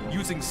rubble.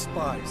 Using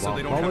spies so While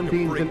they don't have pollen to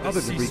beams break and the other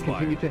debris ceasefire.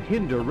 continue to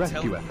hinder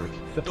rescue telling efforts, you,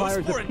 the those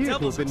fires foreign appear to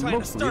devils have are been trying to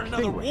mostly start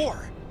another extinguished.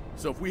 war.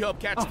 So if we help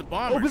catch the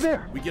bombers, over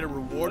there. we get a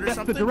reward or That's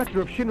something? the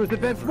director of Shinra's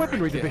Advanced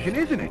Weaponry again. Division,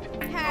 isn't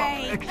it?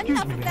 Hey, Excuse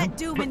enough me, of ma'am, that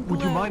doom but and would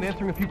you gloom. mind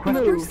answering a few You're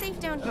questions? safe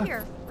down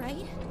here,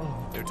 right?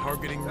 They're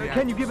targeting reactors.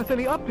 Can you give us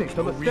any updates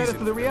on the No status reason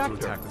of the for them to reactor?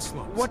 attack the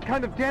slums. What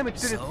kind of damage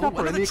did it So, suffer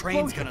when in are the the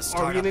trains explosion? gonna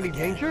start Are we in up any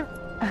again? danger?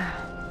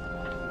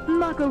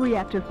 Mako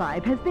Reactor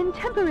 5 has been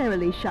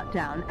temporarily shut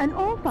down, and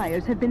all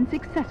fires have been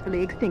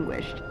successfully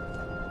extinguished.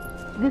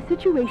 The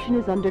situation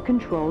is under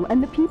control,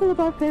 and the people of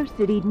our fair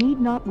city need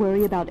not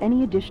worry about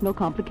any additional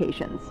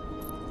complications.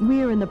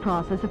 We're in the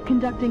process of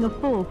conducting a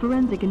full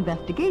forensic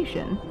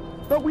investigation,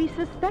 but we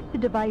suspect the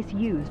device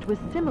used was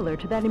similar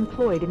to that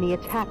employed in the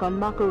attack on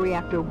Mako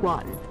Reactor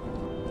 1.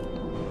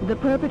 The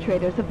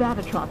perpetrators of that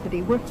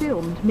atrocity were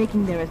filmed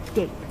making their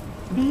escape.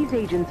 These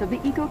agents of the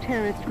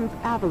eco-terrorist group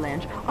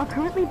Avalanche are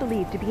currently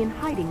believed to be in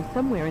hiding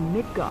somewhere in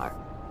Midgar.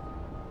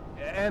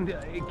 And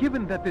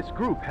given that this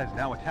group has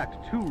now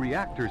attacked 2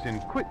 reactors in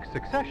quick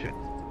succession,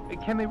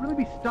 can they really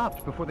be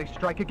stopped before they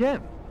strike again?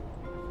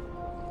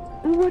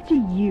 What do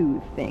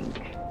you think?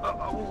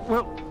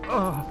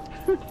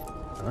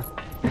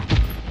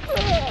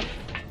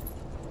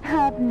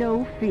 Have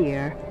no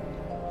fear.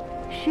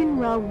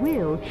 Shinra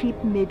will keep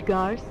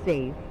Midgar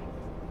safe.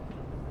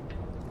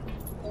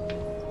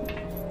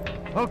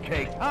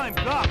 Okay, time's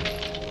up!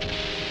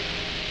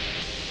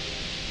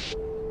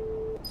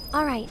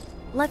 All right,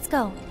 let's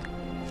go.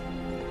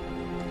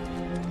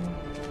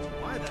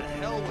 Why the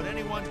hell would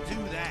anyone do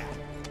that?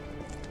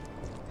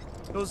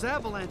 Those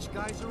Avalanche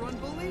guys are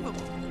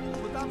unbelievable.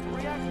 Without the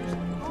reactors,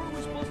 how are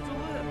we supposed to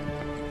live?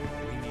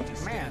 We need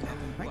to Man,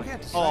 I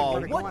can't decide Oh,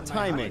 where to go on what my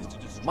timing!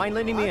 hike. Mind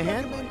lending me a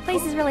hand?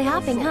 Place is really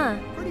hopping, huh?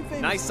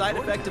 Nice side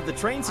effect of the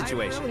train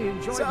situation. I really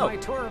enjoyed So, my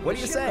tour of what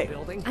the do you Shinra say?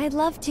 building. I'd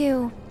love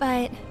to,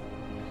 but...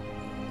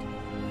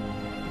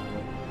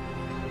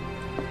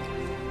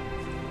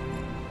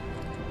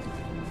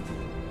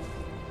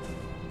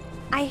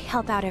 I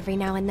help out every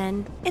now and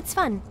then. It's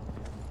fun.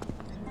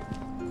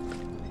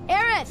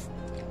 Aerith!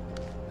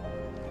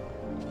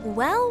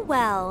 Well,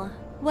 well.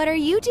 What are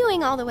you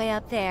doing all the way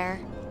up there?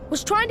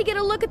 Was trying to get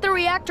a look at the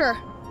reactor.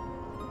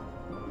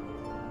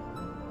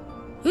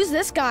 Who's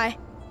this guy?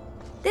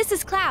 This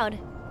is Cloud.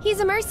 He's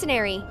a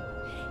mercenary.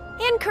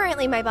 And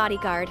currently my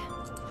bodyguard.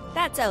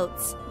 That's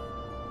Oates.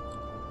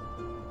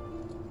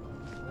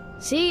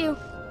 See you.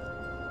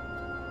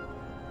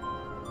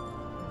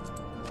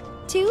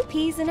 2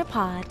 peas in a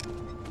pod.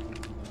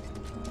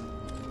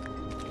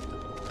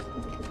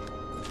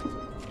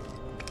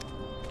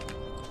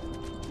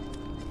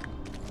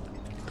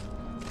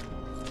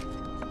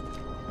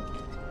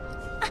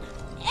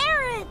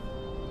 Aerith!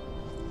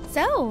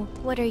 So,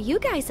 what are you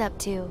guys up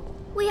to?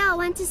 We all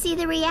went to see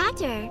the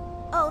reactor.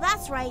 Oh,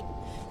 that's right.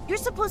 You're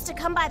supposed to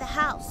come by the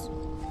house.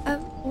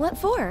 What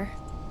for?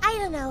 I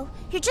don't know.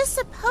 You're just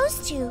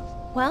supposed to.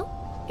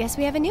 Well, guess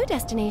we have a new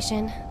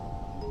destination.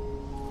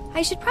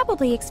 I should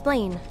probably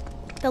explain.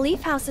 The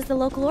Leaf House is the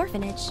local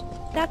orphanage.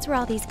 That's where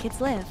all these kids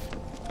live.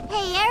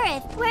 Hey,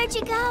 Aerith, where'd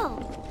you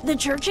go? The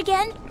church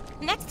again?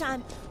 Next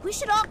time, we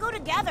should all go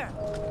together.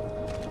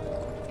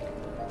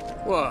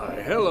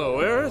 Why, hello,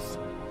 Aerith.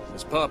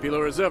 As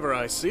popular as ever,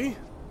 I see.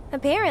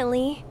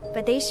 Apparently,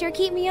 but they sure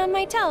keep me on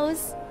my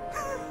toes.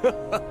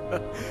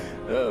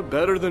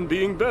 Better than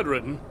being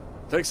bedridden.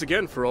 Thanks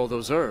again for all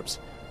those herbs.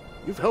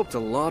 You've helped a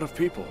lot of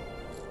people.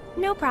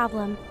 No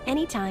problem.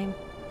 Anytime.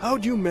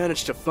 How'd you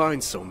manage to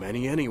find so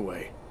many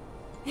anyway?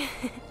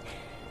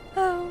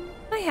 Oh,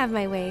 I have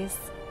my ways.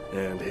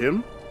 And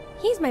him?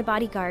 He's my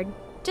bodyguard,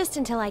 just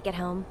until I get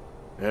home.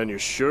 And you're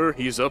sure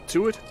he's up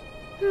to it?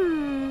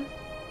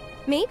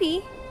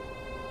 Maybe.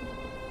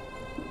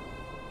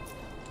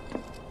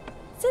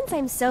 Since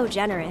I'm so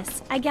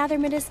generous, I gather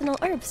medicinal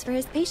herbs for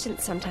his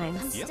patients sometimes.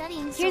 I'm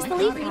studying. Here's the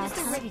leaf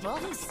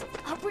house.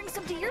 I'll bring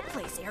some to your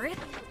place, Aerith.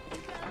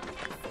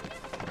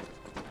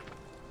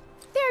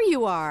 There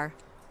you are.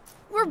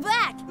 We're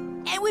back,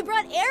 and we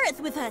brought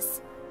Aerith with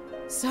us.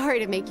 Sorry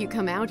to make you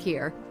come out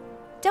here.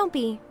 Don't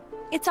be.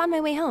 It's on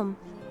my way home.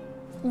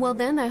 Well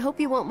then, I hope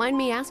you won't mind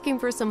me asking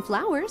for some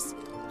flowers.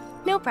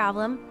 No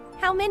problem.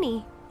 How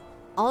many?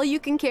 All you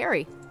can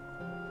carry.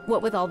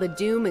 What with all the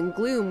doom and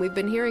gloom we've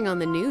been hearing on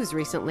the news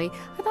recently,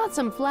 I thought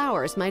some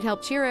flowers might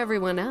help cheer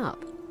everyone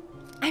up.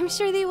 I'm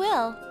sure they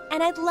will,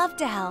 and I'd love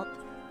to help.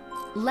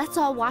 Let's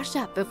all wash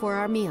up before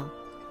our meal.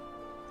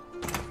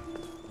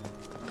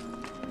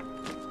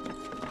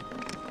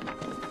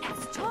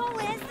 As tall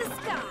as the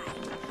sky.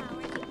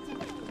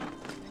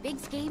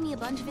 Biggs gave me a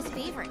bunch of his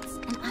favorites,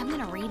 and I'm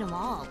gonna read them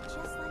all.